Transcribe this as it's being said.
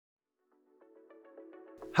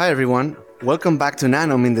Hi everyone, welcome back to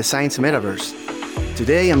Nanom in the Science Metaverse.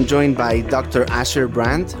 Today I'm joined by Dr. Asher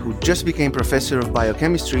Brandt, who just became Professor of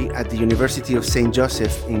Biochemistry at the University of St.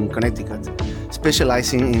 Joseph in Connecticut,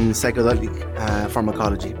 specializing in psychedelic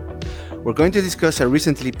pharmacology. We're going to discuss a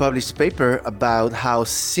recently published paper about how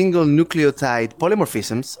single nucleotide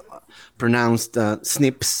polymorphisms, pronounced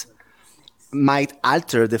SNPs, might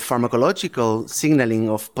alter the pharmacological signaling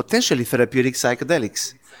of potentially therapeutic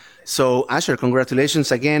psychedelics. So, Asher,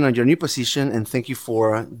 congratulations again on your new position, and thank you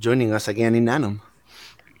for joining us again in Nanom.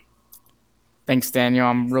 Thanks, Daniel.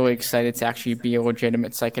 I'm really excited to actually be a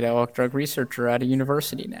legitimate psychedelic drug researcher at a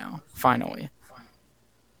university now, finally.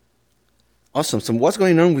 Awesome. So what's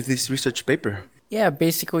going on with this research paper? Yeah,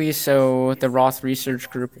 basically, so the Roth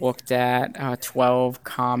Research Group looked at 12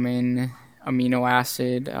 common amino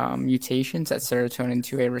acid mutations at serotonin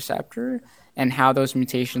 2A receptor and how those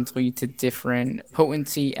mutations lead to different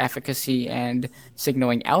potency, efficacy, and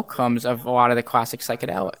signaling outcomes of a lot of the classic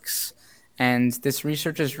psychedelics. And this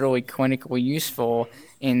research is really clinically useful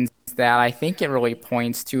in that I think it really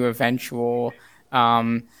points to eventual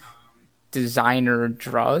designer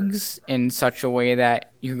drugs in such a way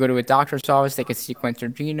that you go to a doctor's office, they can sequence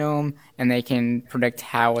your genome, and they can predict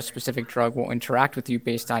how a specific drug will interact with you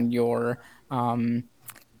based on your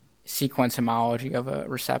sequence homology of a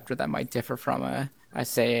receptor that might differ from a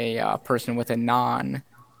person with a non-mutated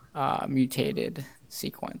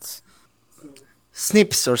sequence.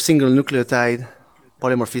 SNPs, or single nucleotide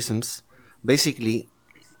polymorphisms, basically,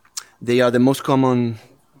 they are the most common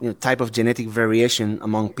type of genetic variation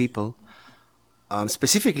among people.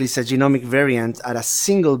 Specifically, it's a genomic variant at a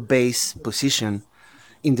single base position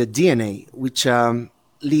in the DNA, which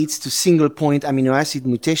leads to single-point amino acid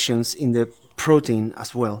mutations in the protein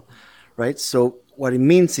as well, right? So what it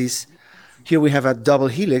means is here we have a double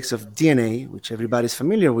helix of DNA, which everybody's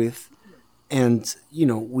familiar with, and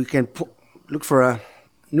we can look for a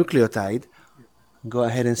nucleotide. Go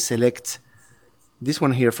ahead and select this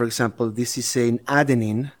one here, for example. This is an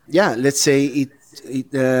adenine. Yeah, let's say it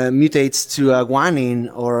mutates to a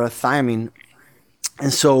guanine or a thymine.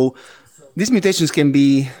 And so these mutations can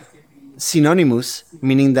be synonymous,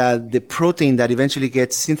 meaning that the protein that eventually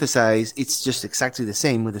gets synthesized, it's just exactly the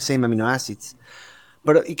same with the same amino acids.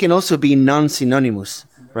 But it can also be non-synonymous,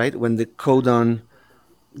 right? When the codon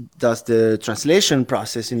does the translation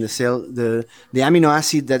process in the cell, the amino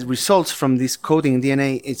acid that results from this coding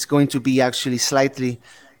DNA, it's going to be actually slightly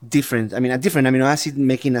different. A different amino acid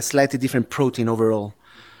making a slightly different protein overall,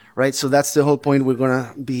 right? So that's the whole point we're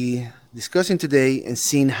going to be discussing today and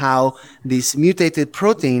seeing how this mutated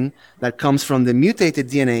protein that comes from the mutated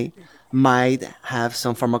DNA might have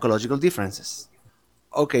some pharmacological differences.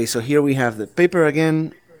 Okay, so here we have the paper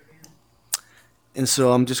again. And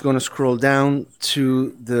so I'm just going to scroll down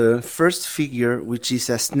to the first figure, which is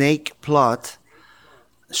a snake plot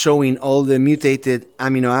showing all the mutated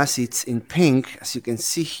amino acids in pink. As you can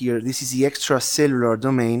see here, this is the extracellular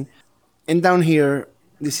domain. And down here,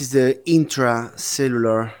 this is the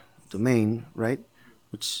intracellular domain, right?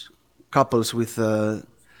 Which couples with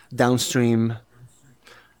downstream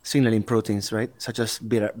signaling proteins, right? Such as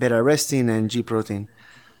beta-arrestin and G protein.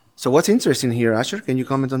 So what's interesting here, Asher? Can you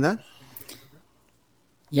comment on that?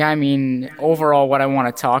 Yeah, overall what I want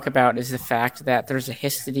to talk about is the fact that there's a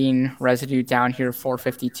histidine residue down here,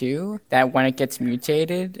 452, that when it gets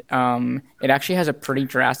mutated, it actually has a pretty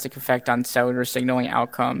drastic effect on cellular signaling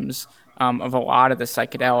outcomes of a lot of the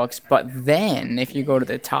psychedelics. But then, if you go to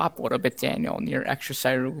the top a little bit, Daniel, near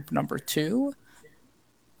extracellular loop number 2,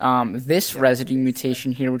 this residue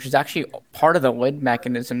mutation here, which is actually part of the lid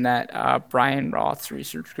mechanism that Brian Roth's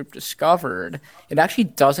research group discovered, it actually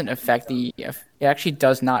does not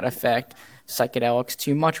affect psychedelics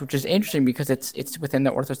too much, which is interesting because it's within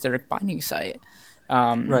the orthosteric binding site.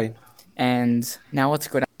 Right. And now let's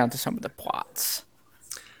go down to some of the plots.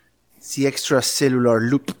 It's the extracellular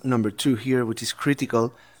loop number 2 here, which is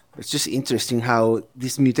critical. It's just interesting how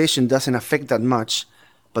this mutation doesn't affect that much,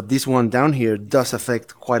 but this one down here does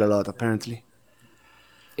affect quite a lot, apparently.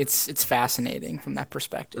 It's fascinating from that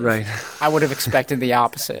perspective. Right. I would have expected the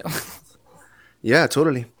opposite. Yeah,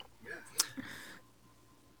 totally.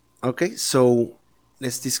 Okay, so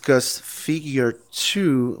let's discuss figure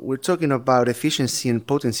 2. We're talking about efficiency and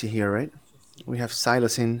potency here, right? We have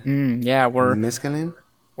psilocin and mescaline.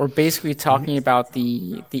 We're basically talking about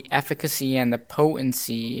the efficacy and the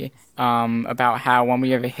potency, about how when we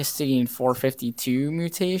have a histidine 452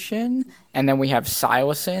 mutation and then we have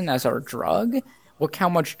psilocin as our drug, look how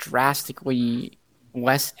much drastically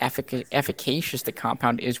less efficacious the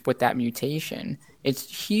compound is with that mutation. It's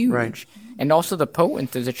huge. Right. And also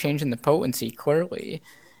there's a change in the potency, clearly.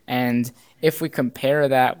 And if we compare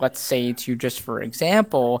that, let's say, to just for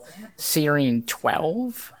example, serine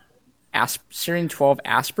 12, serine 12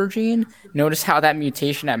 aspargine, notice how that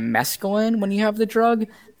mutation at mescaline, when you have the drug,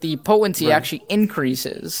 the potency Right. actually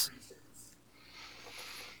increases.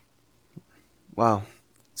 Wow.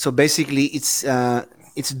 So basically, it's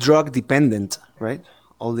drug dependent, right?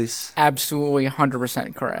 All this. Absolutely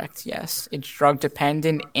 100% correct. Yes. It's drug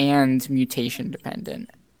dependent and mutation dependent.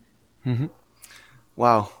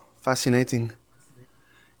 Wow, fascinating.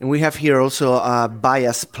 And we have here also a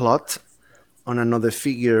bias plot on another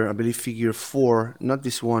figure, I believe figure 4, not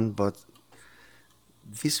this one, but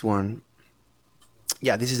this one.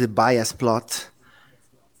 Yeah, this is a bias plot.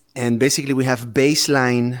 And basically, we have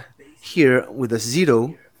baseline here with a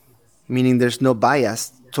 0, meaning there's no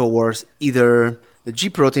bias towards either the G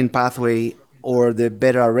protein pathway or the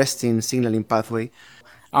beta arrestin signaling pathway.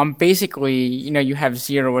 Basically, you have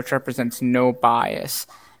 0, which represents no bias.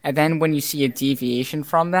 And then when you see a deviation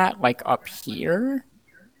from that, like up here,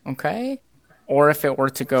 okay? Or if it were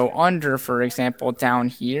to go under, for example, down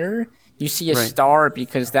here, you see a Right, star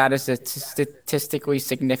because that is a statistically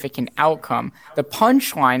significant outcome. The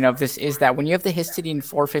punchline of this is that when you have the histidine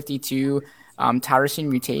 452 tyrosine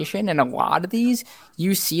mutation, and a lot of these,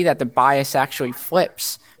 you see that the bias actually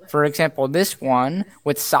flips. For example, this one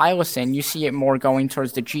with psilocin, you see it more going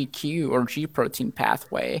towards the GQ or G protein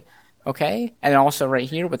pathway, okay? And also right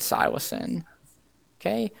here with psilocin.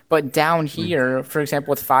 Okay, but down right, here, for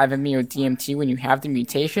example, with 5-MeO DMT, when you have the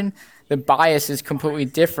mutation, the bias is completely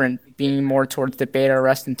different, being more towards the beta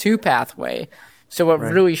arrestin 2 pathway. So it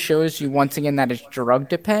right. really shows you once again that it's drug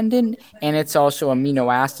dependent and it's also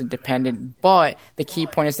amino acid dependent. But the key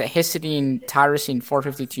point is that histidine tyrosine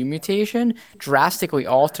 452 mutation drastically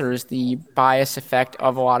alters the bias effect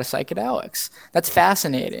of a lot of psychedelics. That's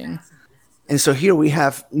fascinating. And so here we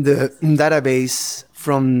have the database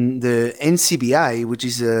from the NCBI, which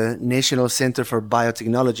is the National Center for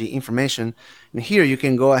Biotechnology Information. And here you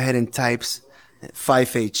can go ahead and type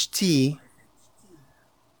 5HT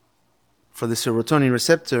for the serotonin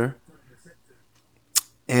receptor.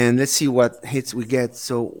 And let's see what hits we get.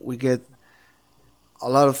 So we get a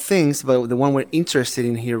lot of things, but the one we're interested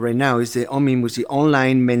in here right now is the OMIM, which is the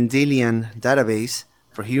Online Mendelian Database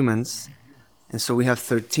for Humans. And so we have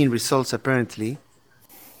 13 results apparently.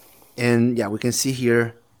 And yeah, we can see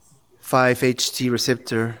here 5HT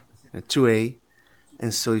receptor 2A.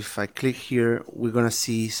 And so if I click here, we're going to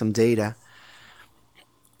see some data.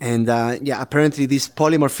 And yeah, apparently this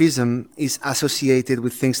polymorphism is associated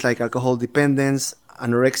with things like alcohol dependence,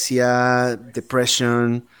 anorexia,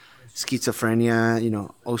 depression, schizophrenia,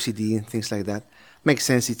 OCD, and things like that. Makes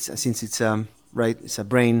sense. Since it's right, it's a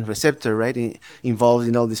brain receptor, right, involved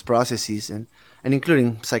in all these processes and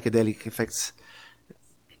including psychedelic effects.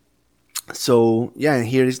 So yeah, and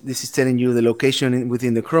this is telling you the location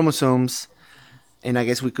within the chromosomes, and I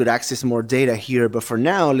guess we could access more data here. But for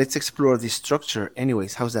now, let's explore the structure.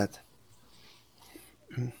 Anyways, how's that?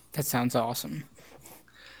 That sounds awesome.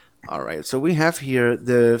 All right. So we have here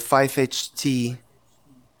the 5HT-2A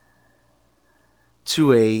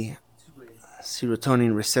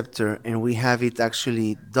serotonin receptor, and we have it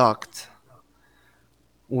actually docked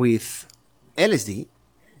with LSD,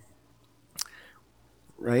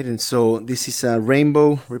 right? And so this is a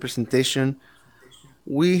rainbow representation.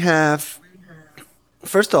 We have,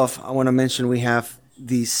 first off, I want to mention we have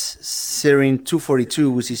this serine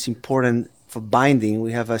 242, which is important for binding.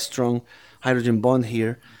 We have a strong hydrogen bond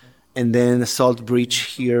here, and then a salt bridge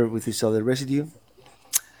here with this other residue.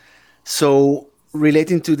 So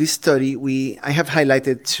relating to this study, I have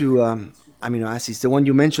highlighted two amino acids. The one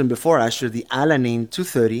you mentioned before, Asher, the alanine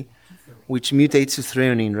 230, which mutates to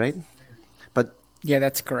threonine, right? But Yeah,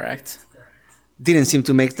 that's correct. didn't seem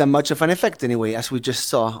to make that much of an effect anyway, as we just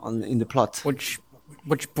saw in the plot. Which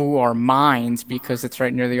blew our minds because it's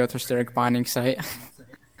right near the orthosteric binding site.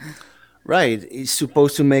 Right, it's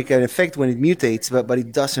supposed to make an effect when it mutates, but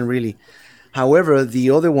it doesn't really. However, the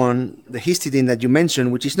other one, the histidine that you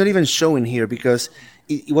mentioned, which is not even shown here because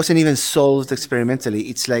it wasn't even solved experimentally.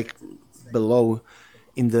 It's like below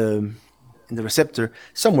in the receptor,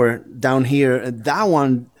 somewhere down here. That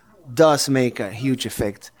one does make a huge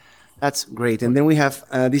effect. That's great. And then we have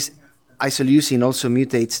this isoleucine also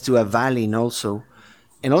mutates to a valine also,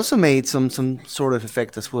 and also made some sort of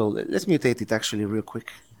effect as well. Let's mutate it actually real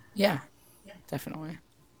quick. Yeah, definitely.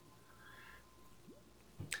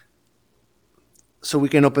 So we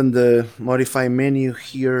can open the modify menu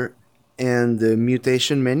here and the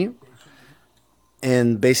mutation menu,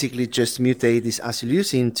 and basically just mutate this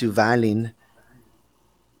isoleucine to valine.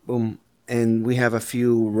 Boom. And we have a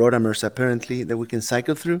few rotamers apparently that we can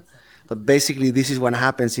cycle through. But basically, this is what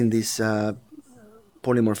happens in this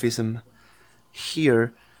polymorphism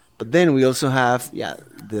here. But then we also have,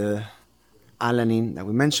 the alanine that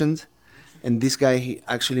we mentioned. And this guy, he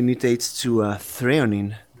actually mutates to a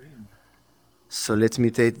threonine. So let's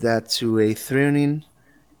mutate that to a threonine.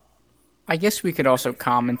 I guess we could also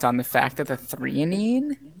comment on the fact that the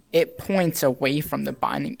threonine, it points away from the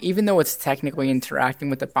binding. Even though it's technically interacting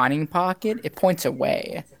with the binding pocket, it points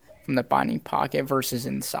away from the binding pocket versus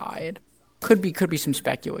inside. Could be some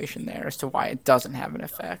speculation there as to why it doesn't have an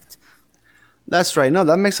effect. That's right. No,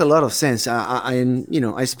 that makes a lot of sense.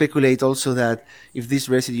 I speculate also that if this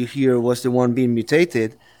residue here was the one being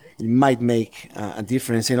mutated, it might make a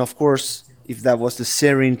difference. And of course, if that was the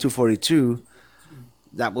serine 242,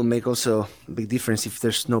 that will make also a big difference if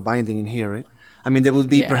there's no binding in here, right? I mean, there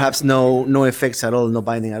would be perhaps no effects at all, no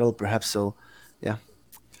binding at all, perhaps. So, yeah.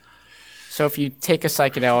 So if you take a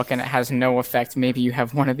psychedelic and it has no effect, maybe you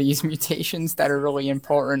have one of these mutations that are really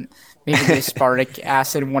important. Maybe the aspartic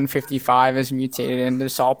acid 155 is mutated and the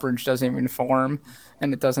salt bridge doesn't even form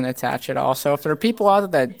and it doesn't attach at all. So if there are people out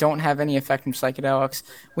there that don't have any effect from psychedelics,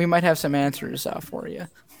 we might have some answers for you.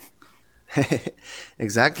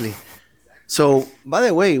 Exactly. So, by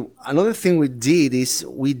the way, another thing we did is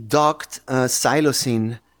we docked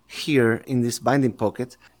psilocin here in this binding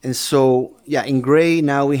pocket. And so, in gray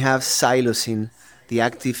now we have psilocin, the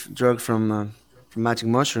active drug from magic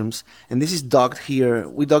mushrooms. And this is docked here.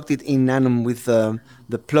 We docked it in Nanum with the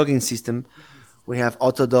plugin system. We have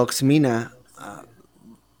Autodox Mina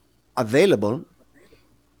available.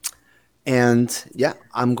 And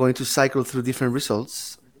I'm going to cycle through different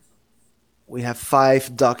results. We have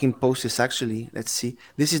 5 docking poses actually. Let's see.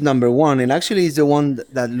 This is number 1, and actually it's the one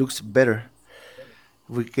that looks better.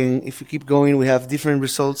 If we keep going, we have different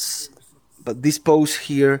results, but this pose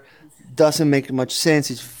here doesn't make much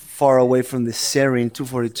sense. It's far away from the serine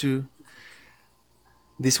 242.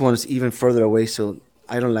 This one's even further away, so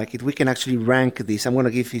I don't like it. We can actually rank this. I'm going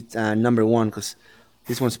to give it number 1 because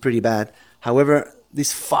this one's pretty bad. However,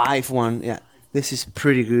 this 5 one, this is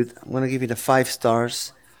pretty good. I'm going to give it a 5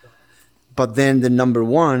 stars. But then the number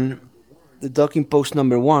 1, the docking post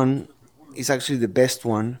number 1, is actually the best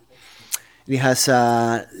one. It has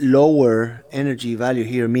a lower energy value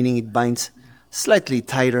here, meaning it binds slightly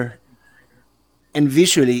tighter. And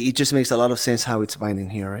visually, it just makes a lot of sense how it's binding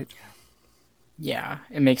here, right? Yeah,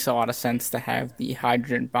 it makes a lot of sense to have the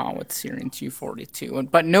hydrogen bond with serine 242.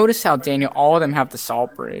 But notice how, Daniel, all of them have the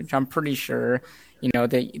salt bridge. I'm pretty sure,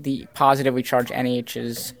 the positively charged NH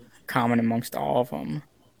is common amongst all of them.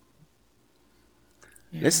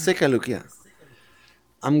 Yeah. Let's take a look,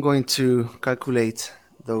 I'm going to calculate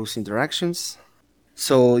those interactions.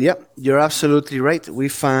 So, you're absolutely right. We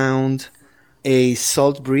found a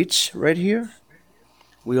salt bridge right here.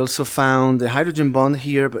 We also found the hydrogen bond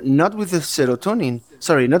here, but not with the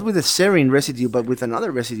not with the serine residue, but with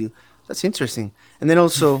another residue. That's interesting. And then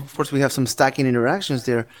also, of course, we have some stacking interactions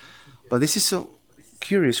there. But this is so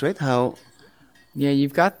curious, right? How... Yeah,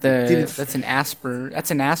 you've got that's an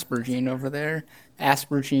asparagine over there.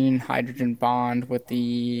 Asparagine hydrogen bond with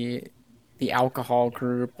the alcohol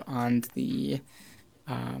group on the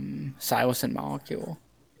psilocin molecule.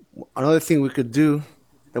 Another thing we could do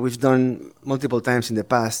that we've done multiple times in the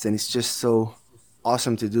past, and it's just so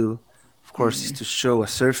awesome to do, of course, is to show a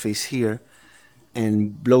surface here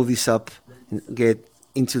and blow this up and get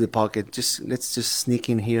into the pocket. Let's just sneak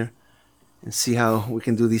in here and see how we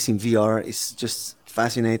can do this in VR. It's just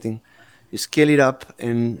fascinating. You scale it up,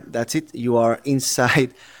 and that's it. You are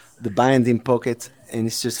inside the binding pocket, and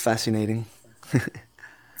it's just fascinating.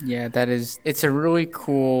 Yeah, it's a really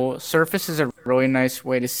cool... Surface is a really nice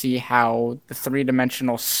way to see how the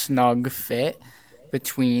three-dimensional snug fit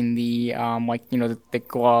between the, the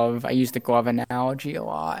glove. I use the glove analogy a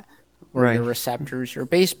lot. Where your receptors, your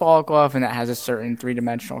baseball glove, and that has a certain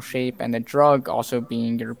three-dimensional shape, and the drug also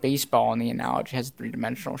being your baseball in the analogy has a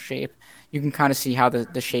three-dimensional shape. You can kind of see how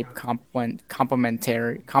the shape complements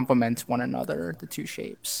one another, the two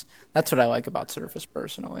shapes. That's what I like about Surface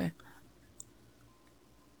personally.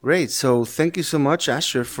 Great. So thank you so much,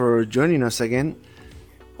 Asher, for joining us again.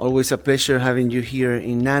 Always a pleasure having you here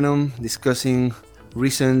in Nanum discussing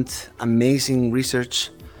recent amazing research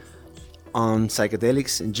on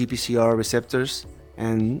psychedelics and GPCR receptors,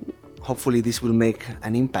 and hopefully this will make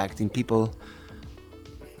an impact in people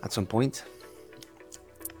at some point.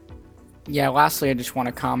 Yeah, lastly, I just want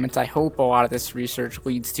to comment, I hope a lot of this research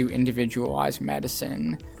leads to individualized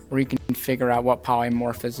medicine, where you can figure out what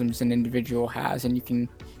polymorphisms an individual has, and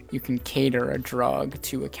you can cater a drug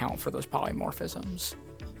to account for those polymorphisms.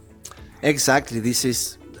 Exactly. This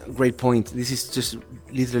is a great point. This is just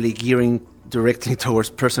literally gearing directly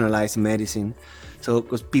towards personalized medicine. So,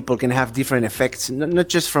 because people can have different effects, not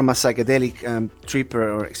just from a psychedelic trip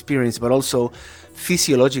or experience, but also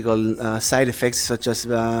physiological side effects such as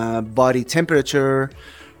body temperature,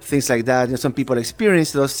 things like that. You know, some people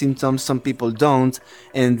experience those symptoms, some people don't,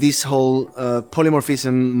 and this whole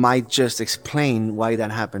polymorphism might just explain why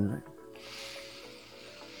that happened.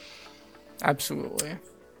 Absolutely.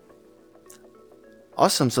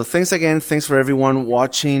 Awesome. So thanks again. Thanks for everyone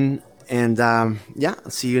watching, and yeah,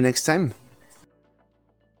 I'll see you next time.